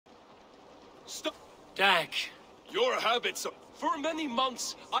Stop! Dag, Your habits are... For many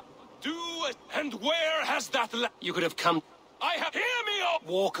months, I do it. And where has that you could have come... I have... Hear me out!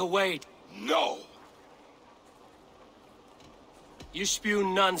 Walk away. No! You spew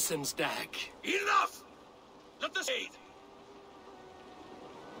nonsense, Dag. Enough! Let this aid!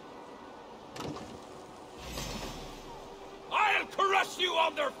 I'll crush you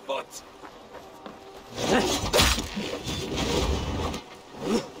underfoot!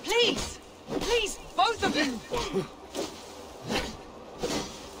 Please! Please, both of you!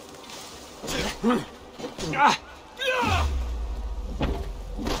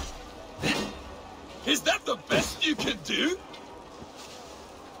 Is that the best you can do?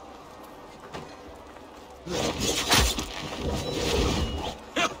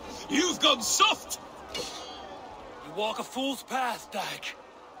 You've gone soft! You walk a fool's path, Dag.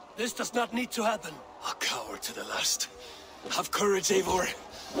 This does not need to happen. A coward to the last. Have courage, Eivor.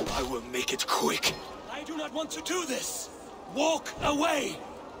 I will make it quick. I do not want to do this. Walk away!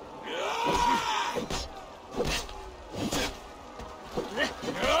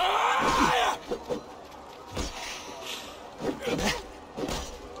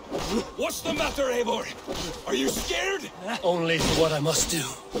 What's the matter, Eivor? Are you scared? Only for what I must do.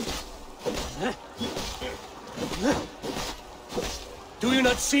 Do you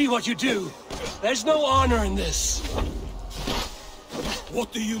not see what you do? There's no honor in this.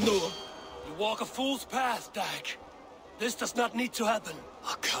 What do you know? You walk a fool's path, Dag. This does not need to happen.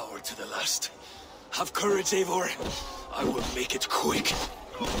 A coward to the last. Have courage, Eivor. I will make it quick.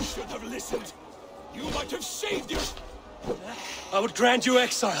 You should have listened. You might have saved your... I would grant you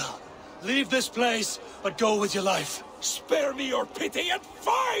exile. Leave this place, but go with your life. Spare me your pity and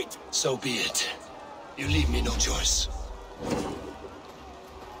fight! So be it. You leave me no choice.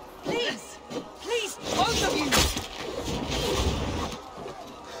 Please! Please, both of you!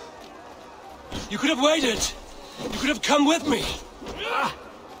 You could have waited. You could have come with me.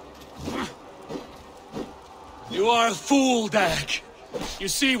 You are a fool, Dag. You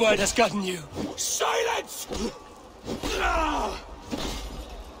see where it has gotten you. Silence!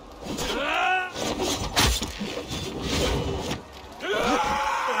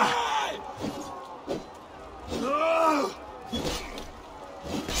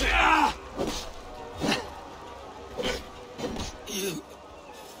 You...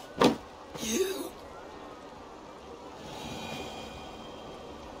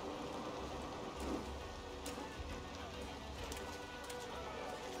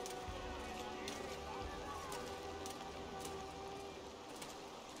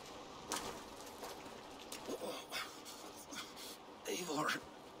 Eivor,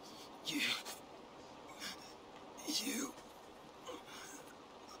 you...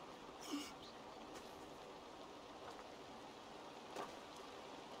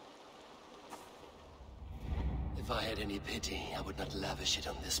 If I had any pity, I would not lavish it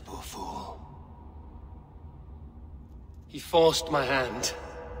on this poor fool. He forced my hand.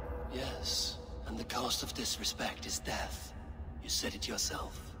 Yes, and the cost of disrespect is death. You said it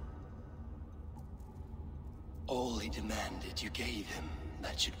yourself. All he demanded, you gave him.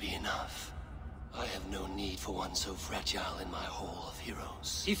 That should be enough. I have no need for one so fragile in my hall of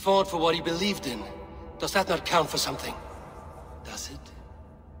heroes. He fought for what he believed in. Does that not count for something? Does it?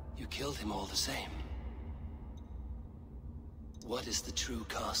 You killed him all the same. What is the true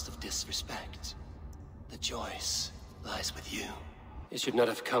cost of disrespect? The choice lies with you. It should not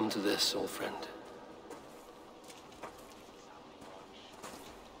have come to this, old friend.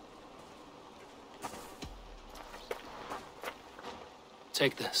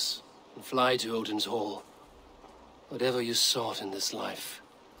 Take this, and fly to Odin's Hall. Whatever you sought in this life,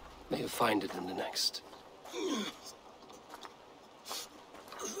 may you find it in the next.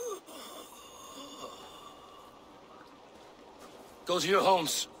 Go to your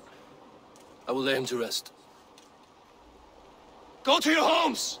homes. I will lay him to rest. Go to your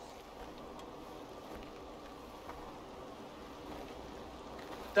homes!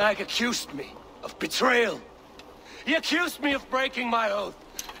 Dag accused me of betrayal. He accused me of breaking my oath.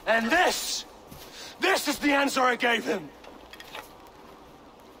 And this is the answer I gave him.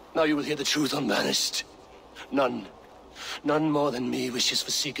 Now you will hear the truth unbanished. None more than me wishes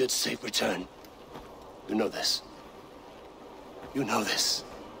for Sigurd's safe return. You know this. You know this.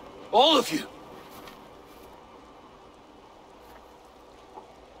 All of you.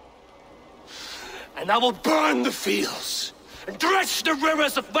 And I will burn the fields and dredge the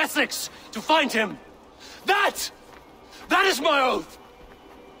rivers of Wessex to find him. That is my oath.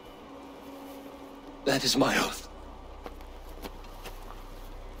 That is my oath.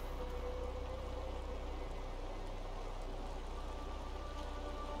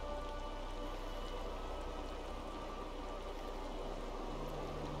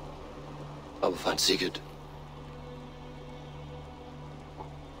 will find Sigurd.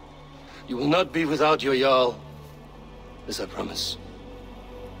 You will not be without your Jarl, as I promise.